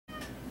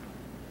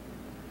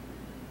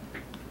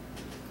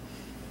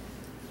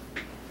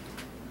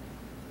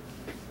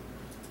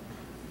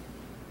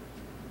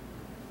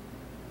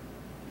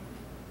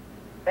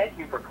Thank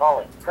you for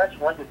calling. Press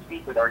 1 to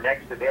speak with our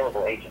next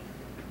available agent.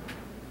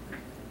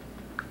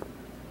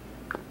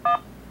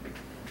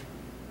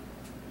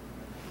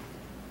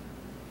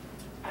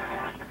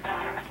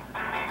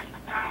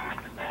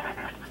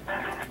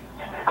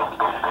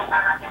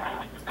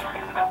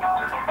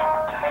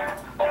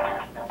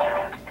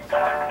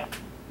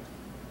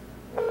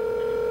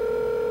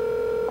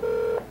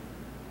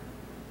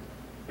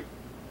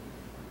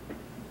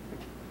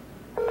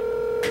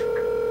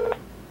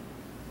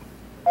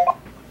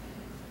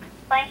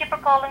 Thank you for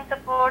calling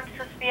support.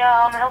 This is Pia.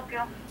 How may I help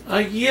you?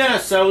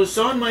 Yes, I was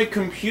on my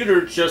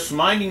computer just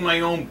minding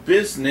my own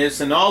business,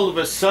 and all of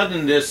a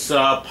sudden this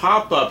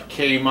pop-up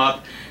came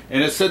up,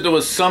 and it said there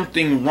was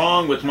something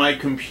wrong with my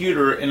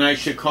computer, and I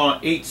should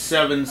call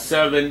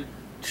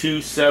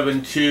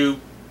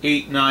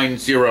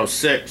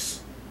 877-272-8906.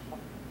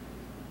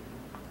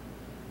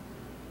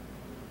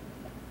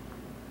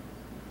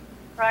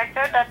 Right,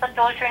 sir. That's a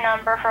toll-free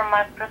number from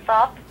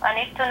Microsoft. I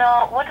need to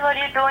know, what were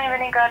you doing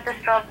when you got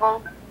this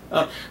trouble?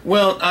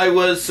 Well, I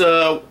was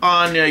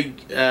on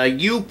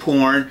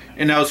YouPorn,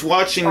 and I was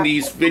watching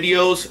these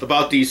videos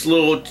about these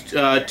little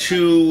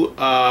 2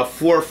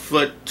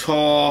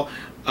 4-foot-tall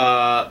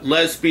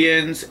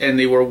lesbians, and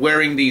they were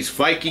wearing these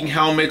Viking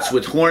helmets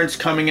with horns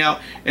coming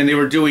out, and they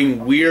were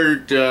doing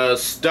weird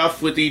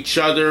stuff with each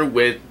other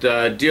with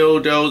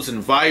dildos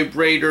and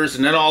vibrators,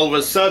 and then all of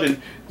a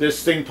sudden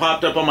this thing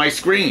popped up on my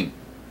screen.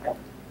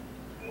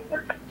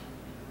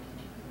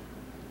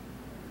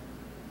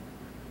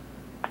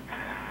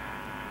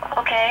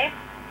 Okay,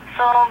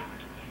 so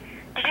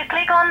did you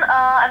click on,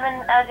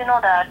 as you know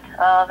that,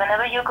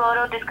 whenever you go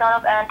to this kind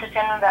of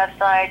entertainment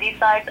website, these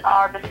sites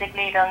are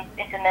basically on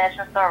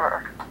international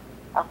server,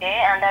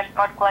 okay, and that's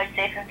not quite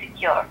safe and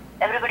secure.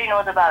 Everybody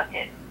knows about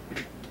it.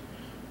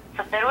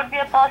 So there would be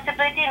a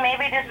possibility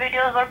maybe these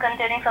videos were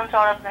containing some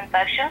sort of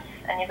infections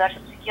and you got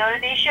some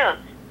security issues.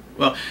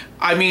 Well,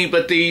 I mean,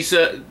 but these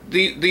were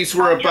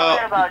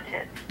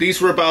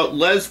about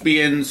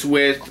lesbians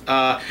with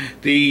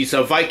these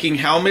Viking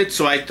helmets,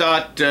 so I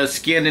thought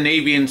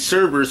Scandinavian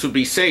servers would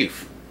be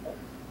safe.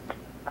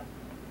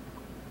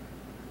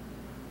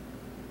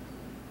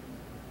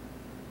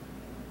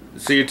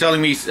 So you're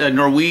telling me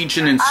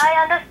Norwegian and... I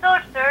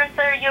understood, sir.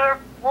 Sir, you're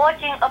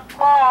watching a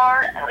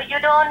porn. You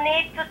don't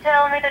need to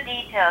tell me the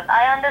details.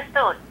 I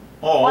understood.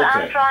 Oh, okay. What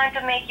I'm trying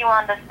to make you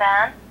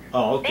understand.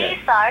 Oh, okay.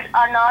 These sites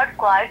are not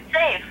quite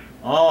safe.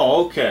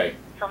 Oh, okay.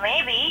 So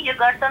maybe you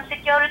got some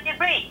security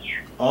breach.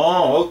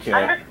 Oh,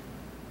 okay.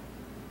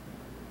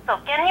 So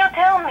can you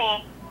tell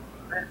me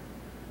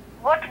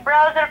what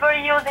browser were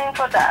you using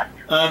for that?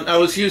 I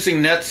was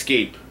using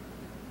Netscape.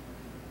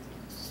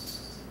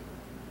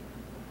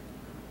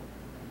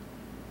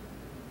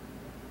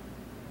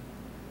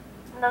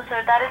 No,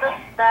 sir. That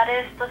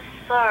is the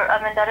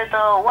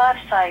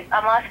website.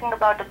 I'm asking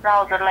about the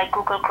browser, like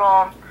Google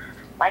Chrome,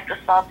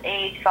 Microsoft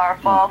Edge,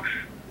 Firefox.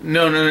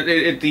 No,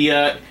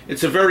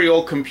 it's a very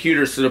old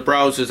computer, so the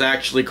browser is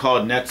actually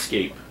called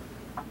Netscape.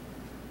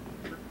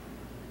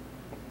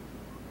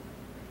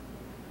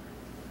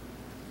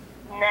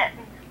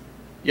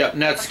 Yep,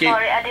 Netscape.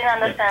 Sorry, I didn't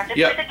understand.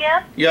 Repeat it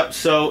again? Yep,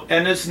 so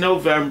N is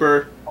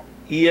November,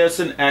 E as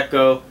in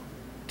Echo,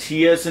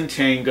 T as in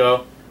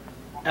Tango,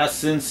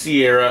 S in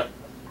Sierra,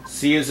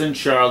 C as in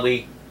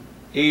Charlie,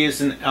 A as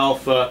in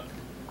Alpha,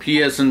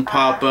 P as in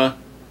Papa,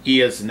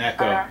 E as in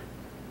Echo.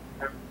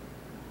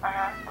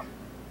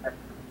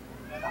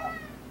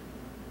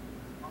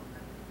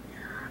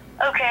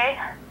 Okay.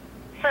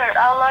 Sir,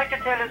 I would like to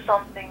tell you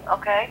something,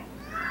 okay?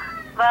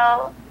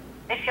 Well,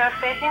 if you're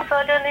facing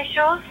certain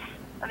issues,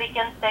 we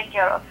can take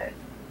care of it,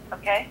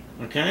 okay?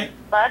 Okay.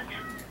 But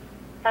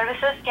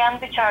services can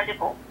be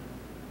chargeable.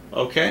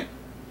 Okay.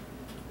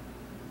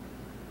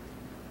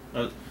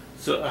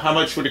 So how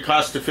much would it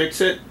cost to fix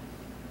it?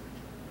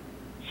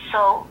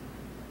 So,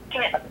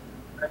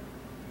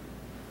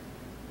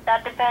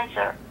 that depends,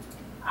 sir.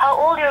 How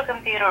old your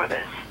computer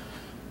is?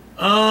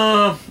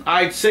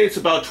 I'd say it's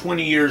about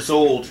 20 years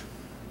old.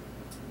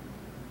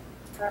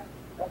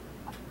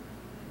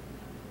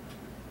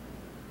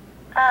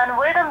 And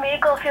what is the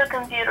make of your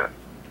computer?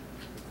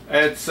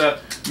 It's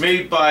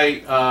made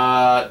by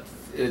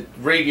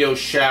Radio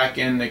Shack,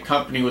 and the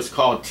company was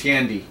called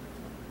Tandy.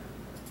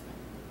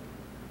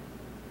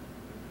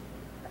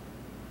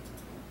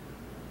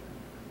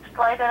 It's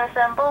like an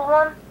assembled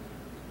one?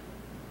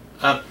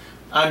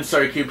 I'm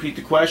sorry, can you repeat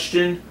the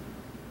question?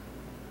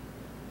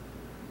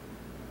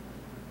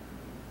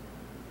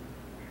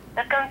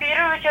 The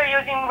computer which you're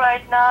using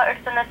right now,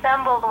 it's an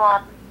assembled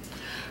one.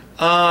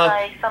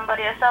 Like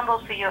somebody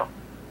assembled for you.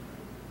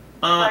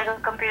 Like a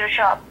computer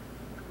shop.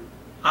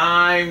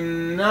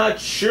 I'm not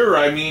sure.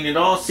 I mean, it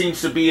all seems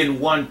to be in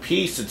one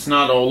piece. It's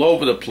not all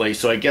over the place,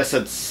 so I guess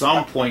at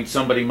some point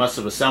somebody must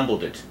have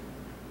assembled it.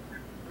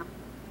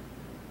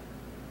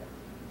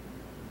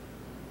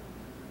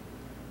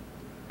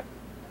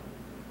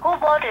 Who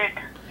bought it?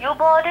 You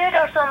bought it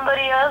or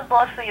somebody else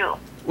bought for you?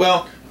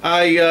 Well,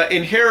 I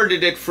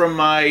inherited it from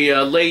my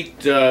late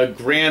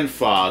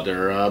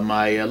grandfather.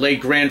 My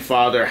late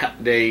grandfather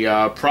had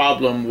a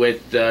problem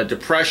with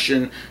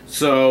depression,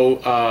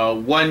 so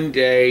one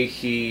day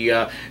he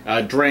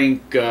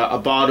drank a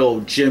bottle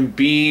of Jim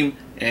Beam,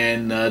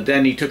 and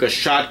then he took a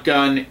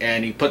shotgun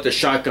and he put the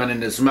shotgun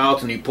in his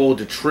mouth and he pulled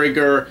the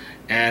trigger,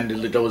 and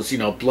there was,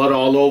 blood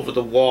all over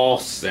the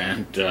walls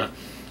and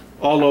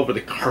all over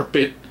the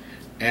carpet.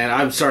 And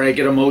I'm sorry, I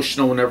get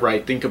emotional whenever I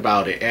think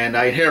about it. And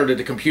I inherited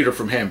the computer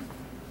from him.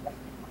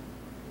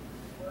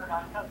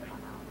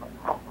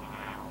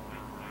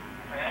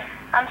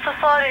 I'm so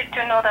sorry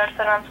to know that,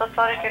 sir. I'm so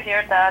sorry to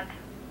hear that.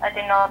 I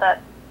didn't know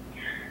that.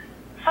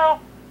 So,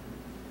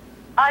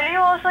 are you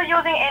also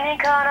using any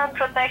kind of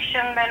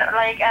protection when,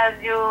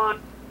 as you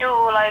do,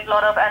 a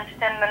lot of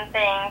entertainment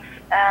things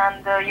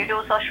and you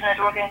do social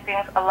networking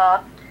things a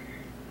lot?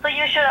 So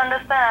you should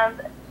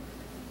understand,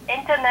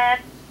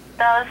 internet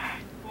does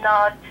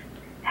not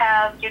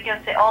have, you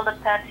can say, all the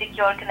time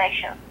secure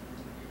connections.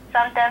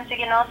 Sometimes you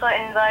can also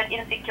invite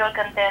insecure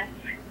contents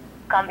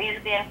come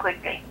easily and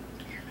quickly.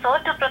 So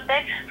to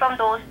protect from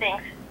those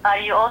things, are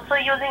you also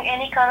using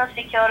any kind of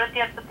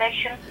security or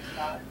protection?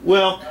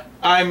 Well,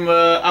 I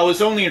was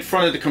only in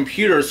front of the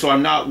computer, so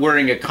I'm not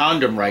wearing a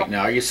condom right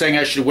now. Are you saying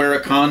I should wear a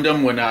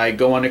condom when I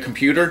go on a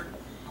computer?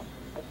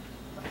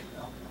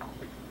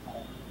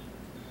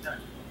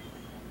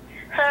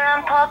 Sir,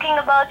 I'm talking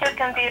about your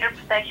computer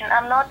protection.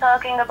 I'm not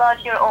talking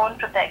about your own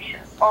protection.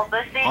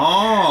 Obviously,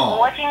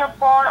 watching a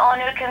porn on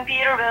your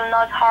computer will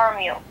not harm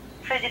you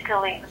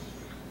physically.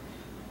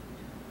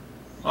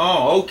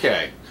 Oh,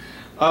 okay.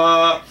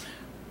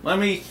 Let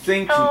me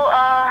think. So,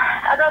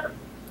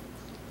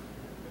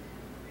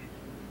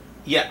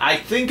 yeah, I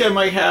think I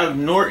might have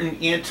Norton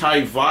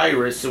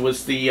Antivirus. It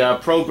was the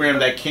program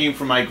that came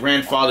from my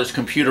grandfather's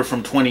computer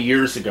from 20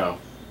 years ago.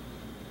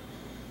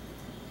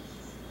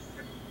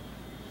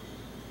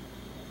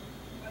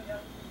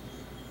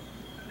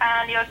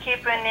 And you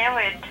keep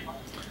renewing it.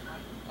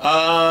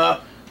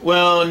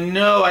 Well,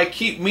 no, I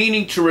keep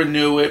meaning to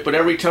renew it, but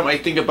every time I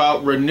think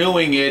about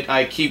renewing it,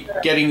 I keep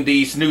getting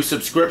these new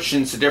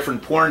subscriptions to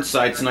different porn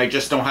sites, and I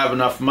just don't have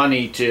enough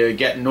money to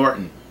get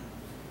Norton.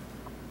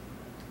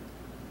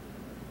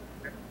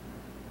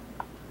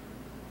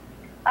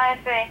 I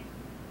see.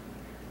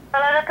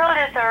 Well, as I told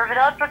you, sir,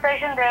 without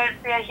protection, there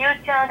will be a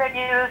huge chance that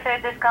you will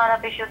face this kind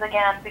of issues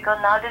again, because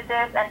nowadays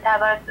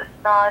antivirus is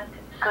not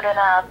good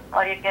enough,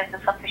 or you can say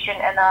sufficient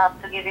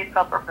enough to give you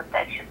proper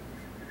protection.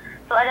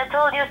 So as I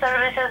told you,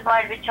 services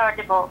might be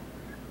chargeable.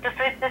 To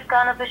fix this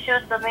kind of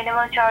issues, the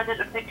minimum charges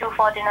would be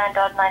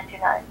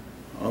 $249.99.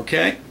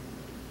 Okay.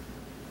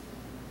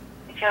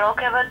 If you're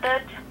okay with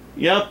it.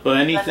 Yep.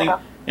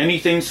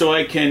 Anything so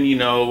I can,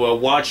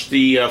 watch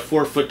the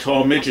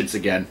 4-foot-tall midgets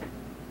again.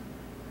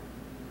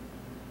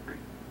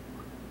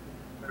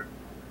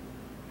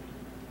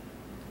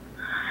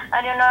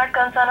 And you're not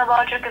concerned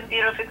about your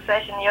computer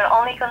fixation. You're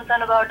only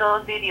concerned about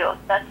those videos.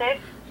 That's it?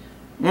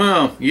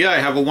 Well, yeah, I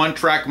have a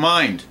one-track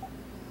mind.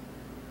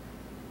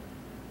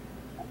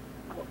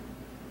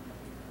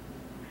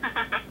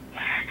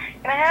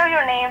 Can I have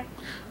your name?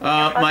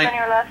 Your first and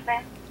your last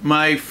name?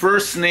 My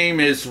first name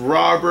is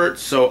Robert,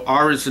 so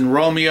R is in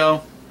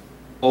Romeo,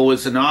 O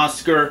is in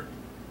Oscar,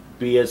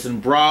 B is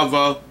in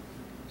Bravo,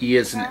 E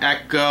is in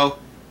Echo,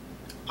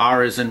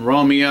 R is in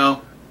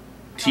Romeo,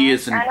 T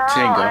is in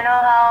Tango. I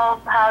know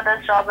how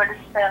does Robert is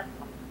spelled.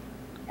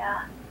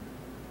 Yeah.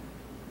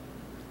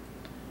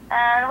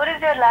 And what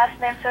is your last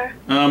name, sir?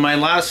 My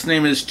last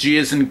name is G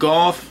is in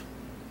Golf,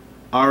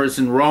 R is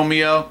in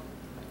Romeo,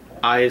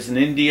 I is in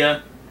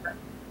India,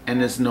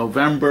 N is in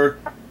November,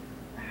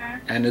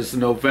 N is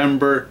in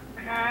November,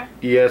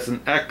 E is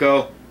in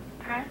Echo,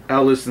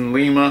 L is in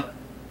Lima,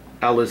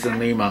 L is in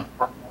Lima.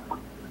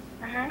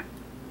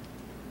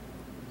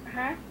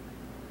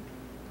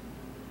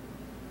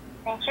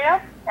 Thank you.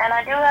 And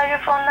I do have your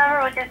phone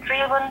number, which is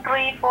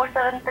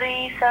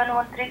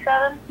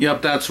 313-473-7137.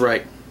 Yep, that's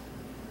right.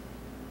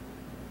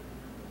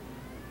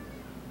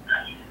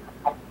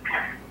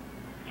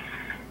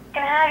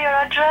 Can I have your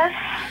address?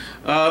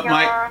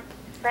 Your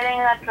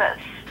mailing address.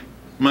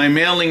 My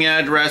mailing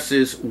address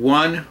is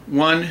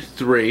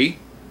 113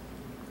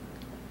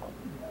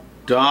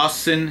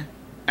 Dawson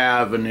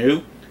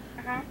Avenue,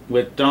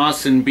 with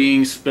Dawson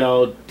being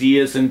spelled D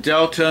as in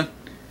Delta,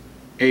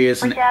 A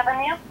as in... Which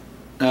avenue?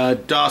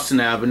 Dawson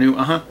Avenue,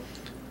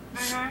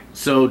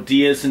 So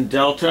D as in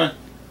Delta,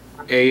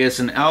 A as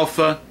in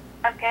Alpha.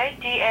 Okay,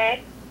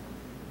 D-A.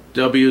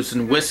 W as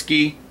in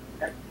Whiskey,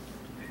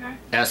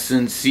 S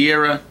in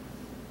Sierra,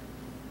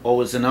 O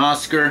as in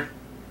Oscar,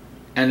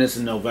 N as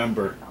in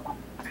November.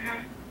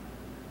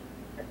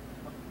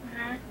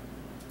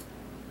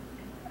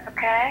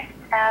 Okay,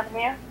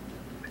 Avenue.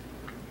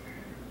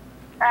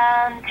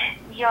 And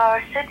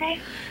your city?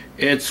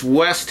 It's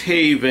West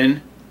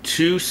Haven,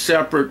 2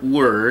 separate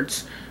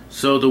words.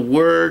 So the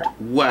word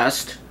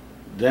West,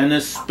 then a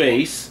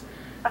space,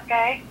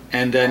 okay,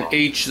 and then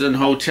H as in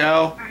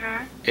Hotel,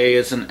 A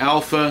as in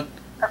Alpha,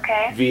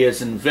 okay, V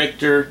as in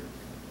Victor,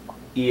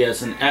 E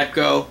as in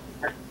Echo,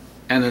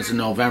 N as in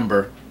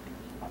November.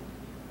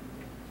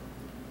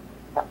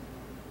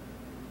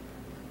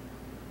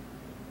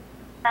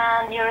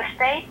 And your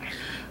state?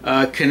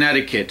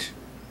 Connecticut.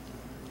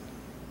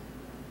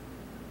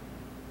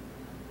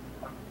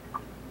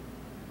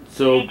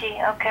 So PG,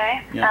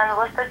 okay. Yeah. And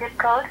what's the zip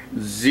code?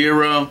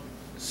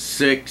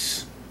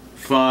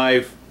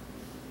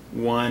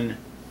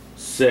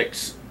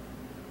 06516.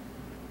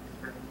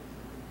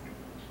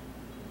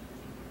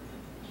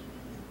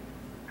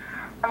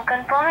 I'm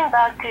confirming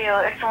back to you.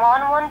 It's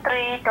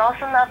 113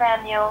 Dawson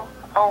Avenue,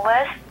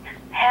 West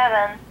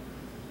Haven,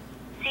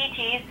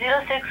 CT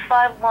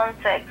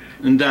 06516.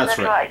 And that's Is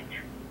that right.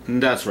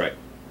 And that's right.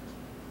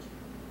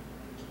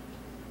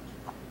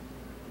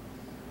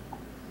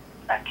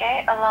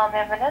 Okay, allow me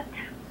a minute.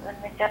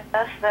 Let me just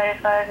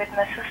verify with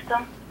my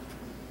system.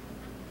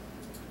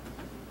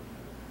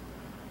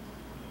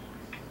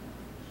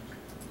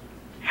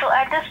 So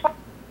at this point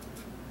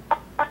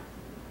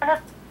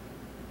of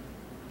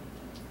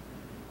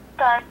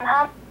time,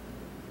 how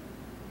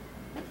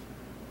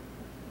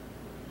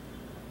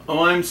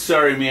Oh, I'm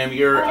sorry, ma'am.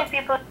 many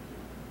people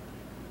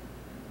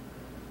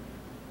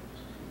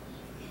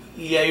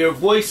Yeah, your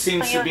voice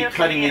seems to use be your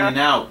cutting in computer? and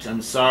out.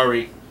 I'm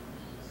sorry.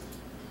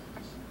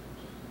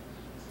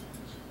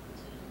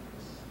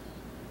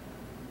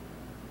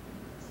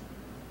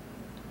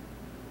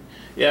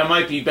 Yeah, it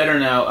might be better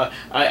now.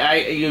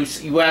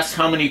 You asked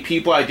how many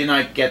people. I did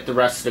not get the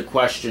rest of the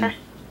question.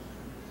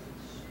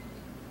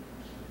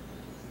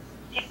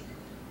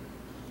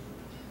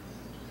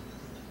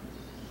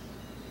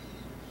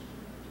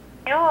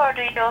 you or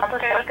do you also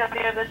share your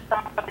computer with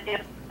somebody?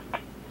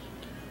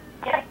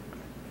 Yeah.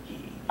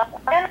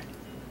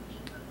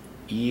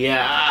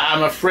 Yeah,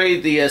 I'm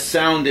afraid the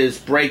sound is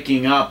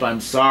breaking up.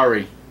 I'm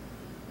sorry.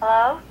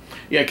 Hello?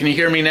 Yeah, can you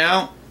hear me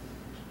now?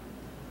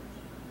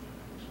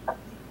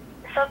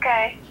 It's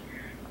okay.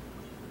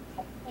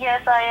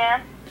 Yes, I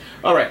am.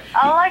 All right.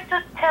 I'd like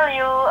to tell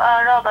you,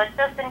 Robert,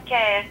 just in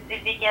case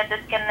if we get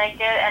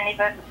disconnected and if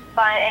I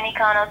find any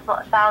kind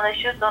of sound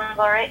issues, don't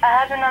worry. I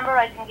have your number.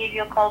 I can give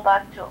you a call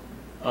back too.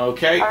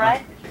 Okay. All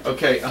right?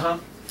 Okay.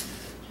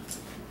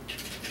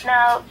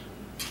 Now,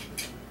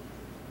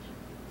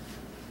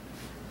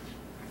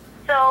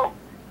 so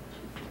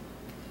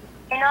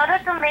in order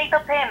to make a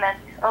payment,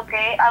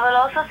 okay, I will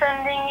also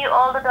sending you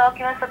all the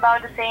documents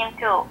about the same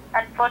too.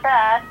 And for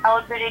that, I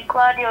would be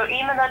required your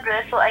email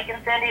address so I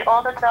can send you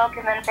all the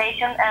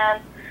documentation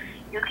and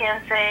you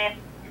can say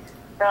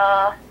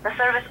the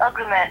service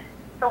agreement.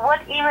 So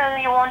what email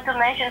you want to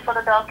mention for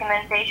the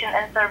documentation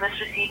and service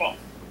receiving?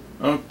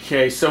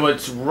 Okay, so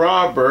it's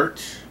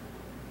Robert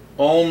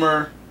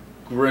Ulmer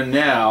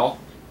Grinnell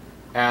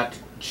at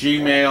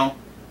gmail.com.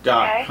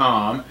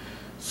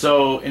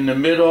 So in the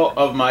middle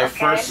of my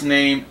first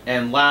name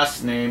and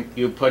last name,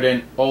 you put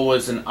in O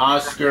as in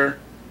Oscar,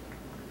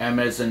 M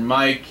as in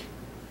Mike,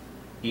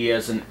 E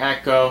as in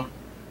Echo,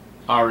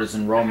 R as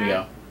in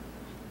Romeo.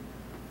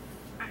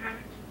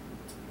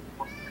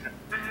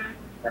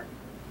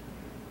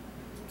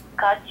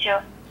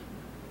 Gotcha.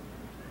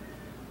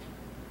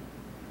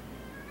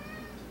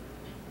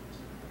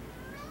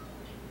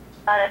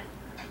 Got it.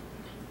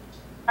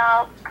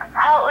 Now,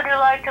 how would you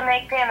like to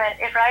make payment?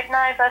 If right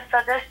now, if I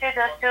suggest you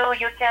just to,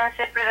 you can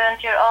say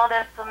prevent your all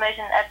the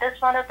information. At this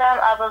point of time,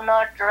 I will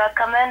not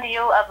recommend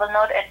you, I will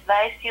not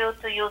advise you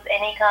to use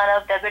any kind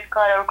of debit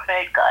card or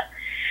credit card.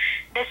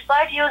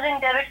 Despite using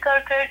debit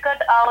card, credit card,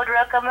 I would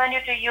recommend you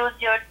to use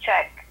your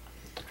check.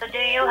 So do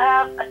you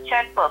have a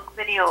checkbook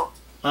with you?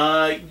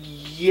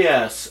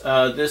 Yes.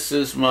 This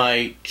is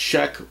my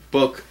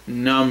checkbook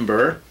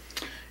number.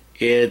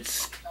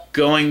 It's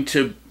going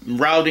to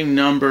routing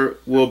number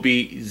will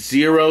be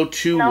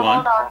 021. No,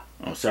 hold on.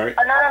 Oh, sorry.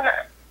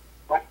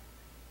 No.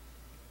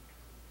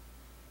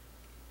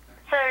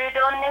 Sir, you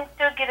don't need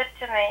to give it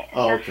to me.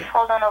 Oh, Just okay.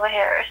 hold on over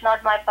here. It's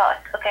not my part,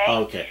 okay?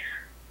 Okay.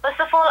 First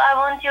of all, I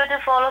want you to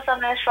follow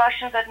some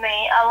instructions with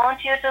me. I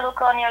want you to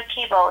look on your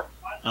keyboard,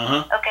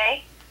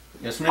 okay?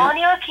 Yes, On ma'am.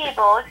 your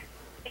keyboard,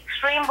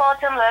 extreme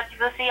bottom left, you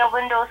will see a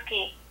Windows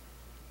key.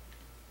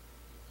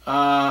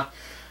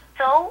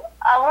 So,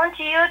 I want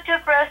you to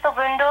press the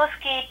Windows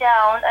key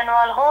down, and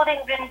while holding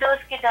Windows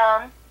key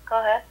down, go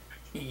ahead.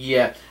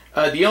 Yeah.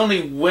 The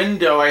only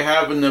window I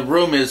have in the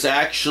room is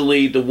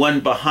actually the one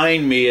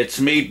behind me.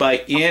 It's made by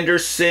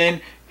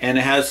Anderson, and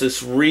it has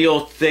this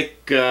real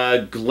thick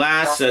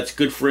glass that's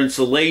good for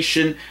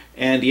insulation,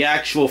 and the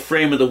actual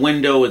frame of the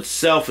window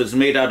itself is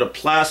made out of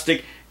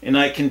plastic, and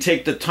I can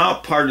take the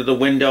top part of the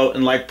window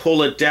and like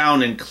pull it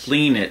down and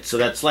clean it. So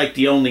that's like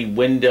the only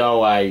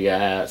window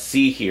I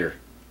see here.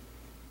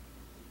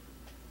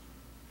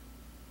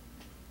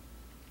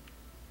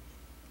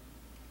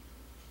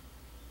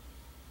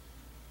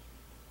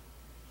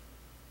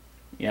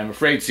 Yeah, I'm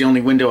afraid it's the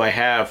only window I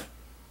have.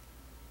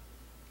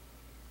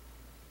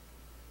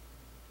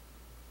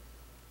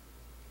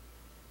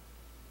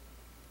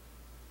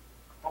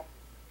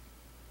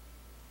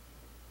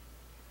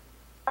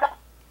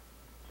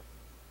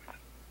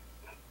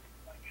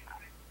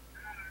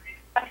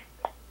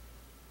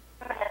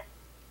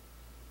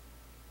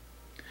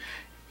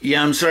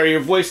 Yeah, I'm sorry,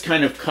 your voice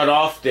kind of cut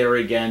off there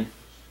again.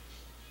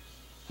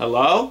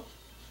 Hello?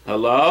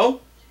 Hello?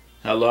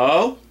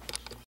 Hello?